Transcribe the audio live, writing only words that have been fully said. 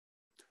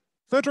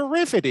The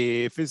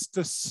derivative is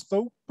the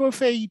slope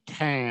of a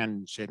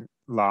tangent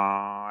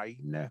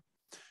line.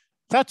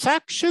 That's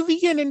actually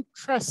an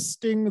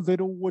interesting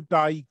little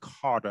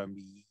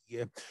dichotomy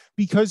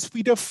because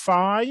we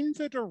define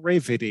the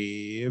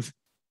derivative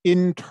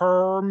in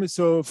terms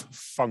of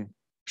functions.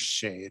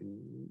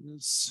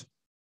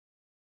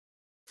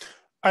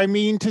 I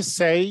mean to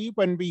say,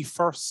 when we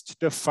first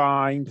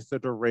defined the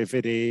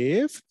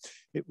derivative,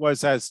 it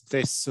was as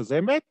this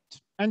limit,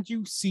 and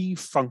you see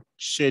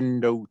function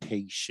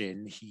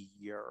notation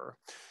here.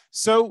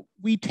 So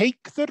we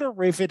take the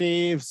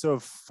derivatives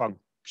of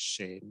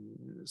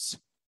functions.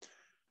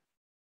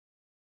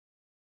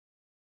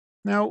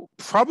 Now,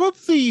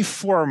 probably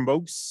for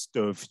most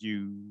of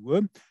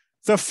you,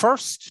 the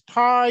first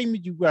time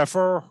you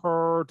ever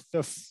heard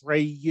the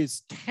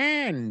phrase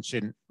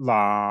tangent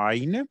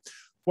line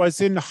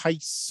was in high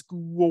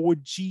school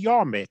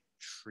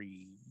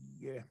geometry.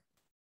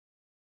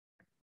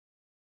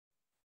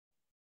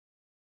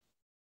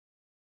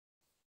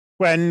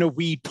 When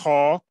we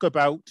talk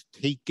about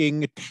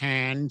taking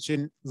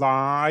tangent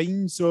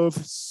lines of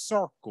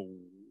circles.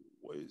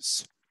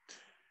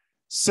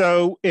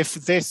 So if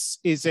this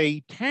is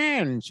a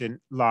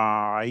tangent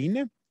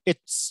line,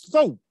 its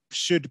slope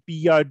should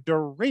be a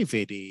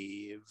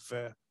derivative.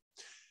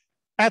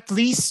 At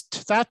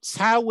least that's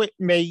how it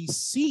may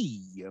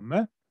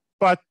seem,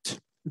 but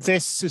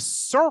this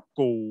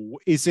circle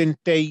isn't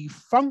a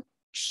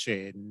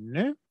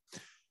function.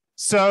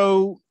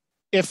 So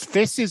if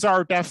this is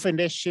our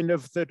definition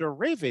of the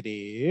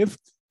derivative,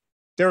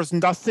 there's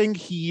nothing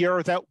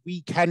here that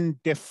we can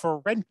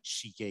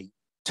differentiate.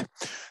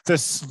 The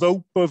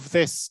slope of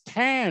this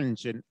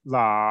tangent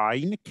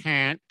line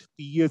can't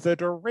be the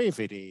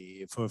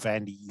derivative of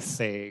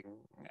anything.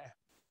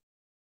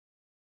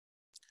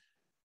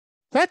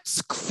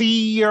 Let's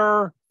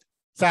clear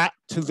that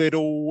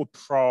little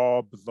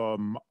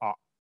problem up.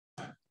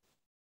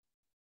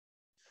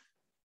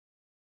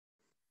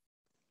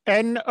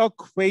 An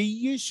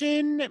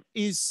equation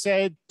is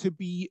said to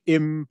be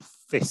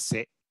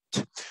implicit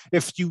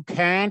if you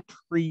can't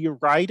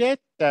rewrite it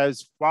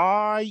as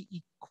y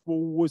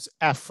equals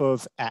f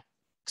of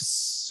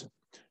x.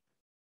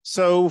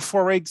 So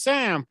for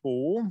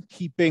example,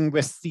 keeping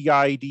with the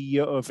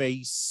idea of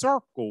a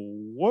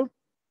circle,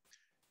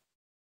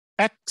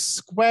 x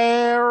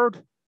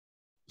squared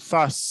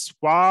plus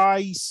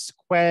y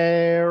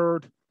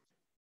squared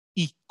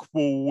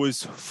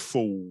equals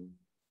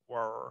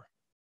 4.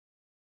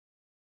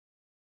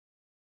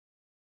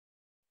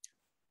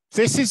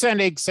 This is an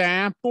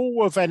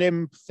example of an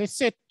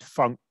implicit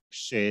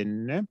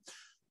function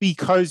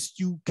because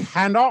you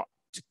cannot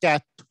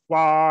get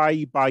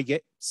y by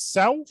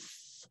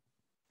itself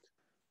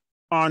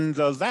on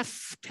the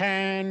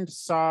left-hand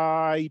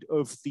side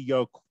of the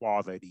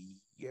equality.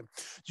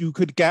 You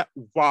could get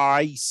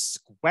y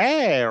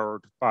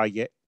squared by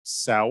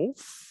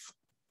itself,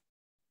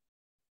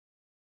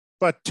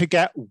 but to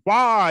get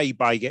y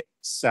by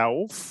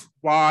itself,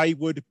 y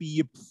would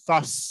be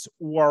plus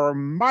or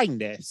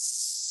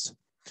minus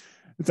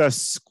the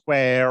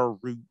square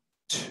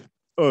root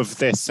of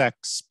this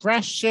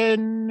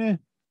expression.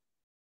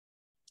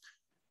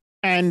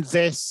 And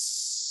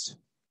this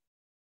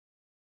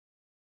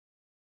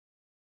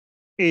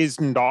is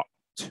not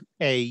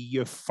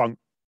a function.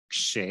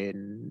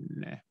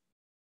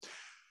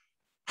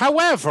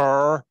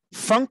 However,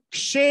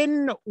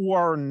 function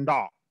or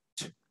not,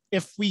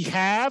 if we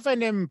have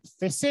an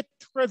implicit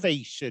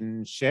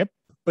relationship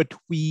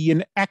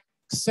between x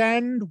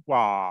and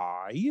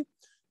y,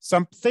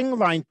 something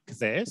like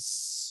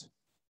this,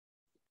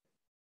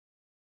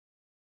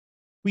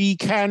 we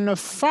can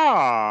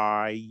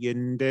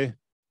find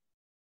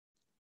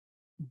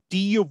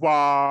dy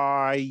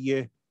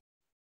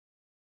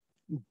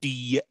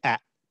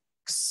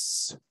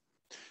dx.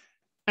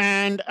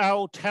 And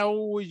I'll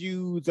tell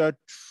you the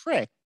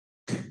trick.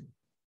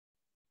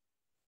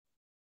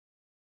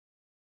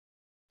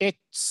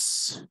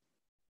 It's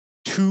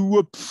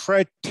to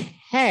pretend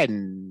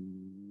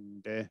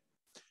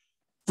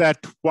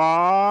that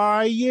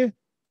y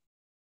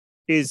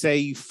is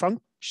a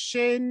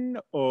function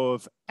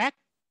of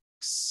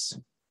x,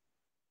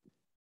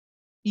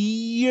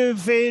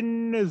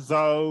 even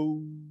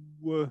though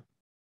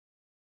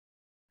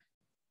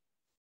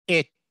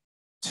it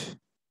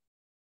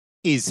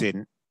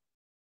isn't.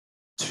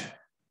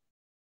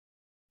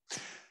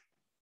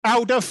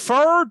 I'll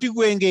defer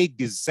doing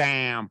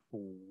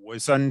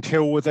examples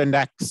until the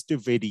next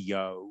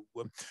video.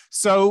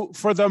 So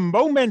for the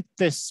moment,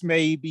 this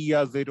may be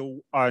a little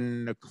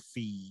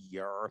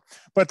unclear,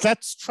 but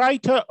let's try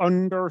to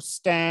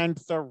understand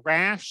the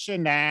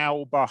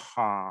rationale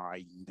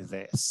behind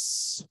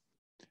this.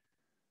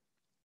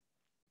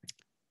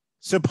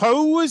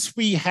 Suppose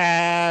we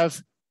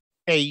have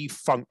a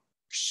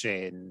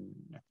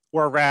function,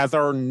 or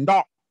rather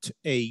not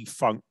a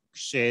function.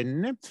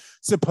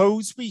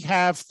 Suppose we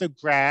have the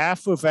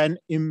graph of an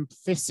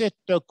implicit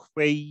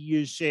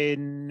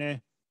equation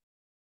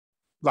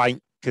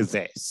like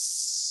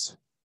this.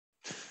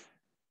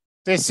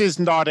 This is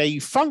not a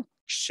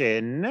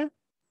function,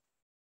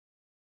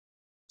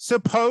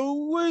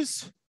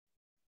 Suppose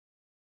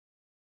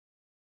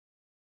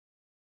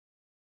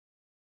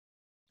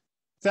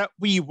that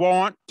we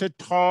want to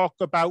talk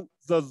about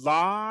the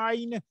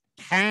line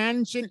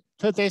tangent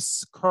to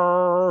this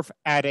curve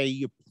at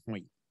a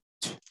point.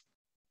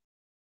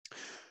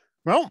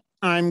 Well,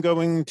 I'm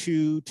going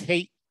to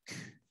take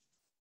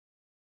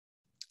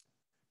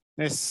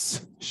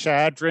this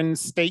Chadron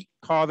State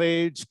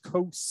College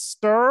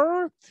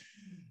coaster,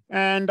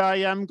 and I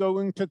am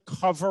going to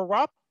cover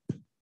up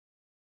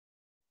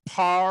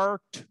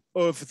part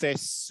of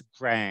this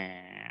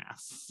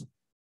graph.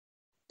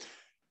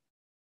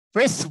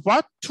 With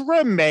what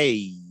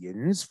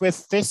remains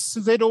with this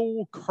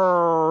little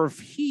curve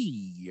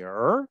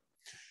here,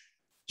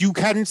 you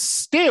can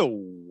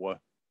still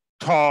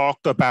talk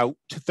about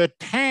the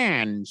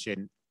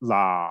tangent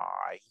line.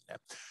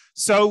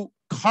 So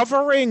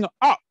covering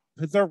up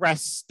the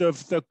rest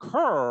of the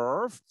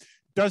curve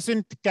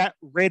doesn't get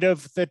rid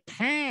of the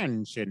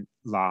tangent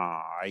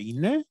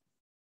line.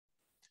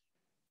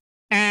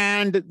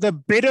 And the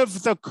bit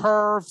of the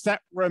curve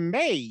that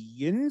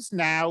remains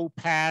now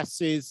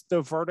passes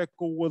the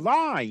vertical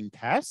line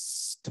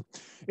test.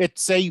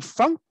 It's a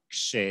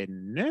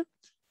function.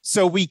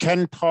 So we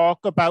can talk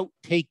about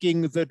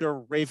taking the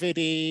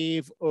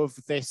derivative of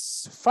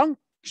this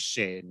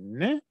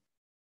function,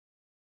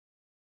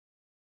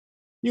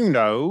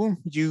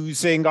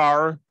 using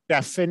our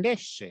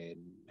definition.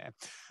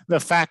 The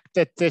fact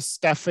that this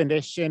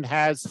definition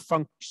has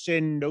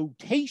function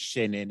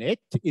notation in it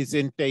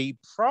isn't a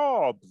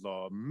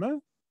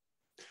problem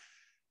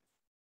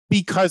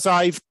because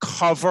I've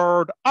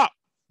covered up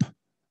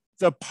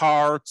the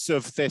parts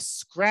of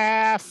this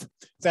graph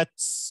that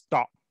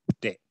stopped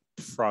it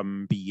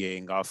from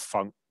being a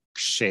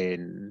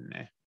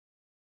function.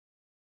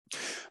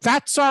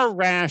 That's our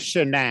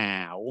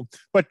rationale,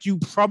 but you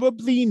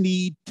probably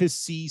need to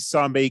see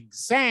some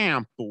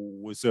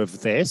examples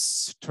of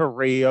this to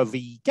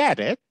really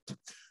get it.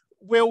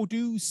 We'll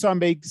do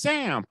some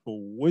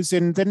examples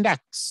in the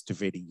next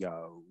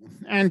video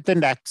and the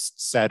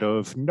next set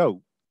of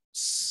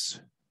notes.